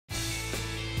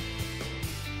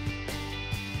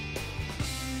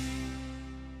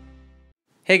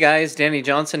Hey guys, Danny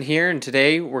Johnson here, and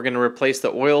today we're going to replace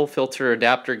the oil filter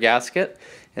adapter gasket.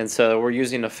 And so we're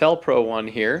using a Felpro one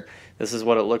here. This is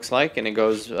what it looks like, and it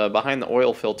goes behind the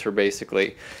oil filter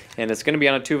basically. And it's going to be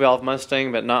on a 2-valve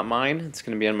Mustang, but not mine. It's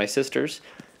going to be on my sister's.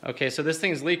 Okay, so this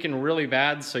thing's leaking really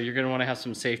bad, so you're going to want to have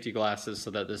some safety glasses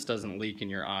so that this doesn't leak in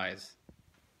your eyes.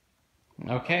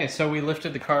 Okay, so we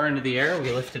lifted the car into the air.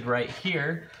 We lifted right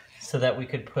here so that we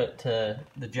could put the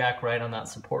jack right on that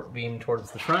support beam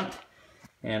towards the front.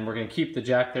 And we're going to keep the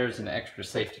jack there as an extra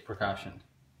safety precaution.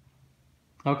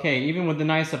 Okay, even with the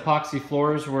nice epoxy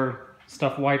floors where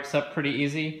stuff wipes up pretty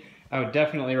easy, I would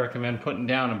definitely recommend putting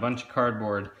down a bunch of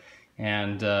cardboard.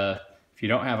 And if you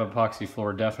don't have epoxy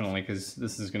floor, definitely, because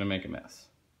this is going to make a mess.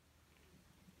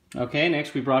 Okay,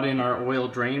 next we brought in our oil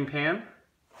drain pan.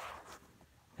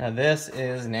 Now this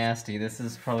is nasty. This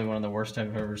is probably one of the worst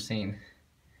I've ever seen.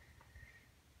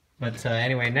 But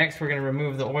anyway, next we're going to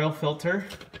remove the oil filter.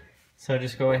 So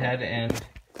just go ahead and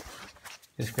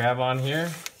just grab on here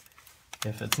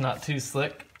if it's not too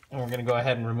slick, and we're going to go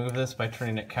ahead and remove this by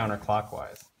turning it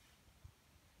counterclockwise.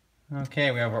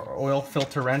 Okay, we have our oil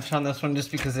filter wrench on this one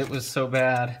just because it was so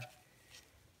bad.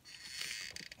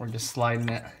 We're just sliding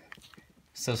it.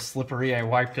 So slippery, I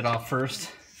wiped it off first.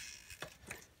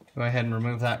 Go ahead and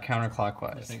remove that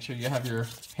counterclockwise. Make sure you have your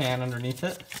pan underneath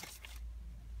it.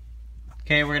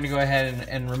 Okay, we're going to go ahead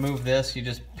and remove this. You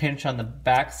just pinch on the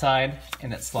back side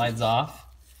and it slides off.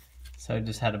 So I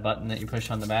just had a button that you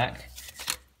push on the back.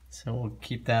 So we'll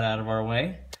keep that out of our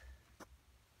way.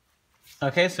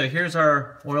 Okay, so here's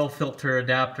our oil filter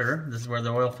adapter. This is where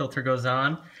the oil filter goes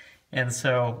on. And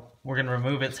so we're going to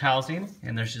remove its housing.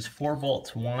 And there's just 4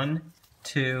 bolts. 1,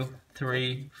 2,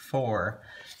 3, 4.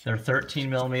 They're 13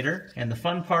 millimeter. And the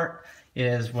fun part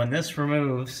is when this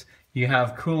removes, you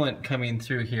have coolant coming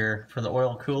through here for the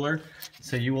oil cooler,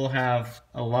 so you will have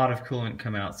a lot of coolant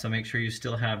come out, so make sure you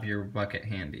still have your bucket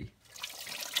handy.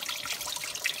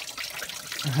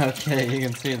 Okay, you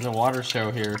can see it's a water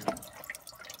show here.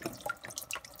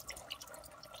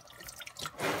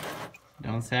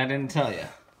 Don't say I didn't tell you.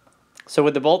 So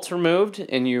with the bolts removed,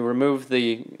 and you remove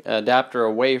the adapter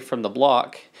away from the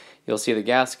block, you'll see the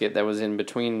gasket that was in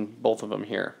between both of them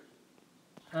here.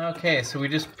 Okay, so we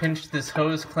just pinched this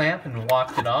hose clamp and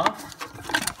walked it off.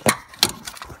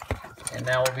 And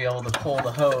now we'll be able to pull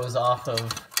the hose off of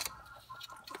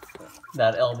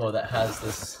that elbow that has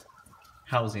this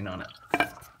housing on it.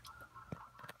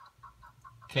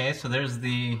 Okay, so there's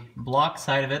the block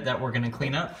side of it that we're going to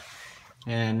clean up.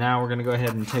 And now we're going to go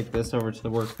ahead and take this over to the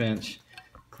workbench,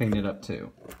 clean it up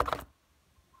too.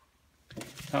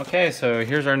 Okay, so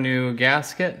here's our new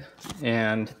gasket,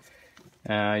 and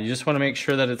you just want to make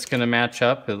sure that it's going to match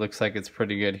up. It looks like it's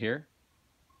pretty good here.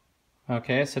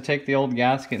 Okay, so take the old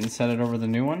gasket and set it over the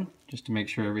new one, just to make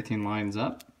sure everything lines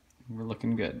up. We're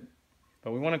looking good.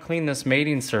 But we want to clean this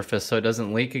mating surface so it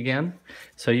doesn't leak again.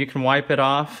 So you can wipe it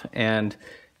off, and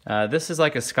this is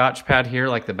like a Scotch pad here,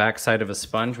 like the back side of a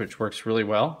sponge, which works really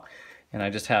well. And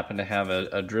I just happen to have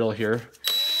a drill here.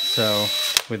 So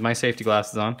with my safety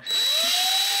glasses on, I'm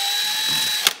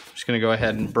just going to go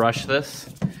ahead and brush this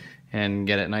and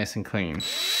get it nice and clean.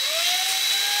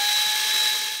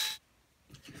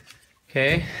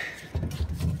 Okay,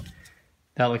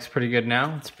 that looks pretty good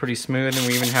now. It's pretty smooth, and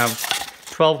we even have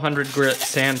 1200 grit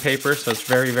sandpaper, so it's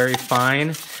very, very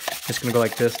fine. Just gonna go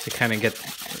like this to kind of get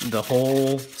the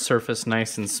whole surface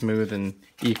nice and smooth and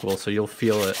equal, so you'll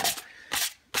feel it.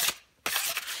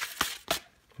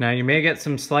 Now you may get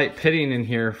some slight pitting in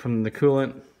here from the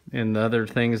coolant and the other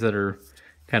things that are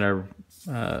kind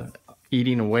of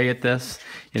eating away at this,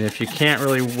 and if you can't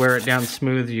really wear it down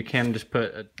smooth, you can just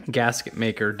put a gasket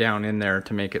maker down in there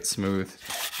to make it smooth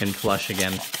and flush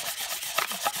again.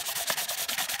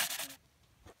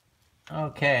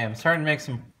 Okay, I'm starting to make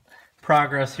some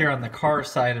progress here on the car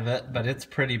side of it, but it's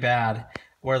pretty bad.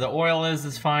 Where the oil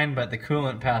is fine, but the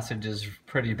coolant passage is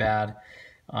pretty bad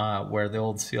where the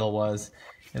old seal was.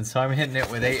 And so I'm hitting it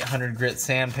with 800 grit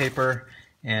sandpaper,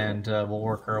 and we'll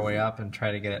work our way up and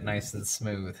try to get it nice and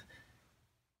smooth.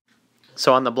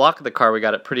 So on the block of the car, we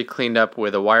got it pretty cleaned up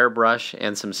with a wire brush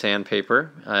and some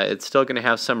sandpaper. It's still going to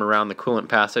have some around the coolant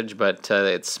passage, but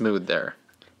it's smooth there.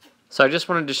 So I just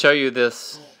wanted to show you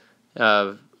this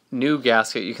new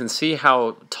gasket. You can see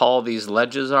how tall these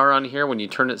ledges are on here. When you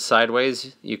turn it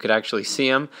sideways, you could actually see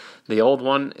them. The old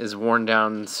one is worn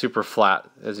down super flat,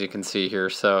 as you can see here,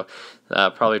 so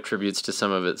probably attributes to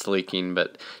some of its leaking,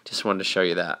 but just wanted to show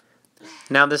you that.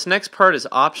 Now this next part is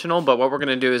optional, but what we're going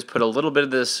to do is put a little bit of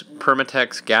this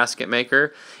Permatex gasket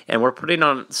maker, and we're putting it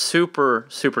on super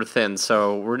thin,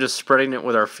 so we're just spreading it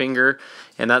with our finger,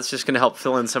 and that's just going to help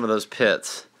fill in some of those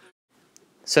pits.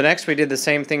 So next we did the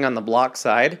same thing on the block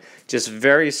side, just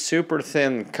very super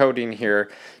thin coating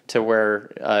here to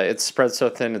where it's spread so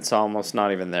thin it's almost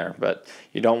not even there, but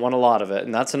you don't want a lot of it,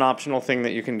 and that's an optional thing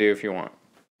that you can do if you want.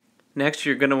 Next,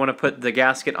 you're going to want to put the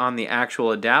gasket on the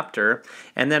actual adapter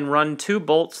and then run 2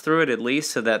 bolts through it at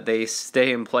least so that they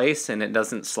stay in place and it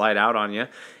doesn't slide out on you,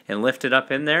 and lift it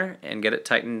up in there and get it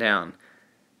tightened down.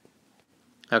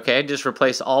 Okay, just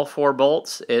replace all 4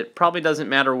 bolts. It probably doesn't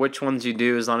matter which ones you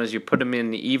do as long as you put them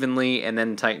in evenly and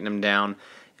then tighten them down.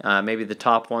 Maybe the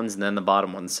top ones and then the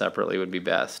bottom ones separately would be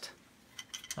best.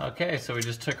 Okay, so we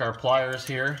just took our pliers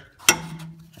here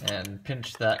and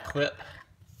pinched that clip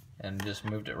and just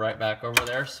moved it right back over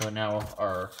there. So now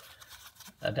our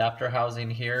adapter housing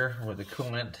here where the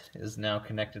coolant is now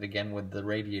connected again with the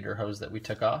radiator hose that we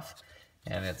took off.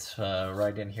 And it's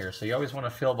right in here. So you always want to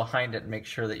feel behind it and make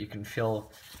sure that you can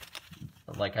feel,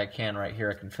 like I can right here,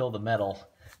 I can feel the metal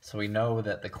so we know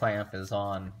that the clamp is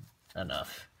on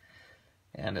enough.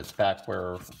 And it's back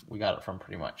where we got it from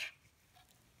pretty much.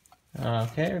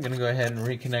 Okay, we're going to go ahead and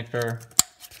reconnect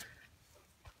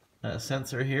our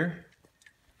sensor here.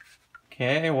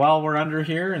 Okay, while we're under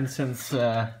here, and since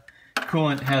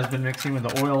coolant has been mixing with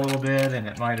the oil a little bit, and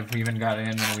it might have even got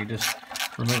in when we just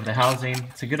remove the housing,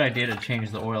 it's a good idea to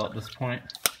change the oil at this point.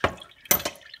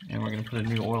 And we're going to put a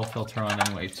new oil filter on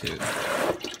anyway too.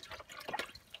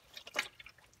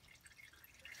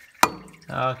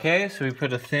 Okay, so we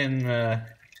put a thin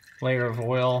layer of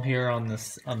oil here on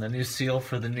the new seal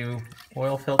for the new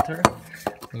oil filter.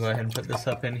 We'll go ahead and put this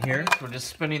up in here. So we're just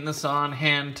spinning this on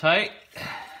hand tight.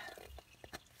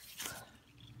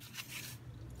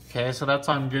 Okay, so that's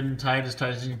on good and tight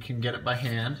as you can get it by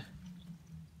hand.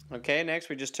 Okay, next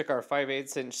we just took our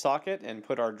 5/8 inch socket and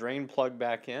put our drain plug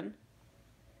back in.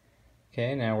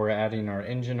 Okay, now we're adding our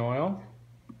engine oil.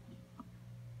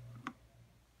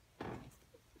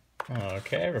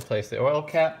 Okay, replace the oil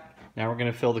cap. Now we're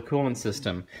going to fill the coolant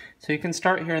system. So you can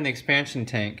start here in the expansion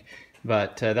tank,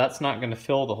 but that's not going to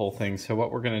fill the whole thing. So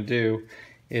what we're going to do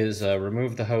is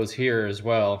remove the hose here as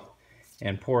well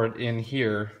and pour it in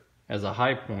here as a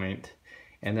high point.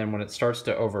 And then when it starts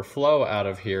to overflow out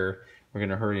of here, we're going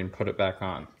to hurry and put it back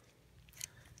on.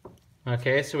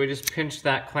 Okay, so we just pinched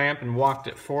that clamp and walked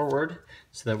it forward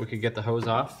so that we could get the hose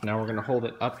off. Now we're going to hold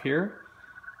it up here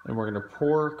and we're going to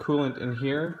pour coolant in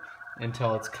here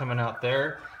until it's coming out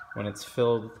there. When it's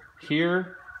filled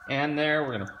here and there,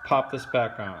 we're going to pop this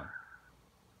back on.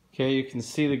 Okay, you can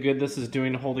see the good this is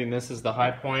doing holding this as the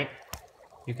high point.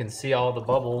 You can see all the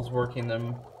bubbles working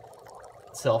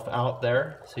themselves out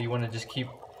there. So you want to just keep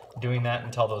doing that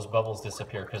until those bubbles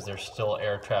disappear because there's still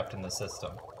air trapped in the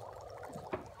system.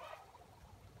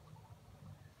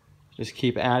 Just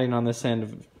keep adding on this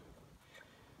end.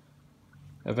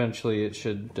 Eventually it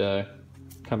should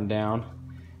come down,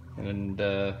 and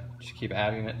just keep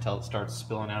adding it until it starts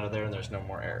spilling out of there and there's no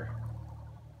more air.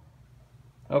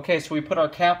 Okay, so we put our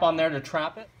cap on there to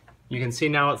trap it. You can see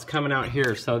now it's coming out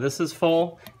here. So this is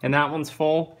full and that one's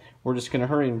full. We're just going to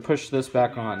hurry and push this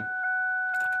back on.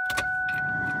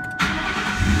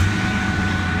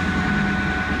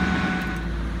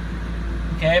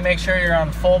 Okay, make sure you're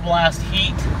on full blast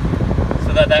heat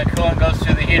so that coolant goes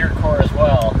through the heater core as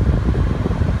well.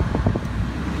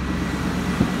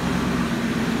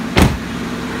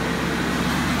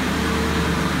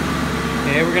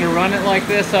 Okay, we're going to run it like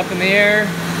this up in the air.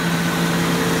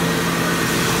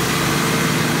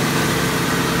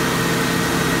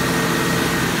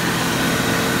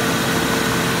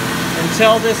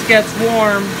 Until this gets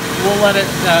warm, we'll let it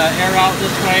air out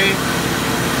this way.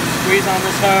 Squeeze on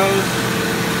this hose.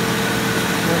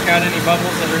 Work out any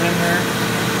bubbles that are in there.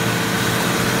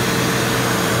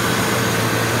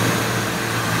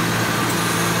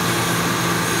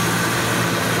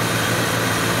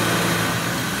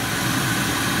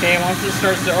 Okay, once it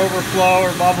starts to overflow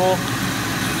or bubble,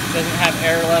 doesn't have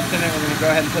air left in it, we're going to go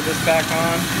ahead and put this back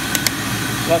on.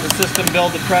 Let the system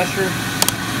build the pressure.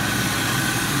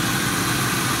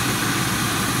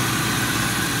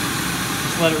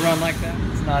 Just let it run like that.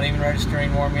 It's not even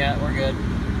registering warm yet, we're good.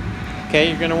 Okay,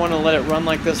 you're going to want to let it run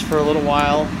like this for a little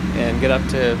while and get up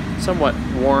to somewhat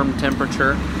warm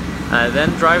temperature. Then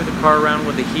drive the car around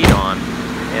with the heat on,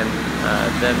 and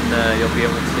then you'll be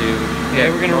able to get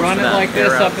we're going to run it like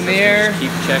this up in the air. Just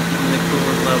keep checking the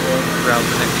coolant level throughout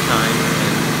the next time,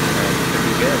 and it should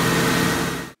be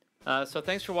good. So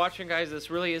thanks for watching, guys. This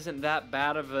really isn't that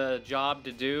bad of a job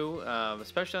to do,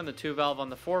 especially on the 2-valve. On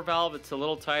the 4-valve, it's a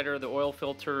little tighter. The oil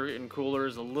filter and cooler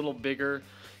is a little bigger,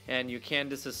 and you can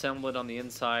disassemble it on the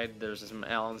inside. There's some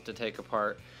Allens to take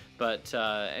apart. But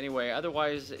anyway,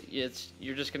 otherwise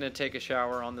you're just going to take a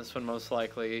shower on this one most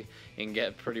likely and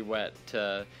get pretty wet.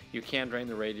 You can drain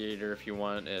the radiator if you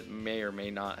want. It may or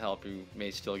may not help. You may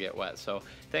still get wet. So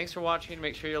thanks for watching.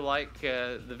 Make sure you like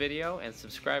the video and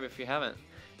subscribe if you haven't.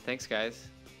 Thanks, guys.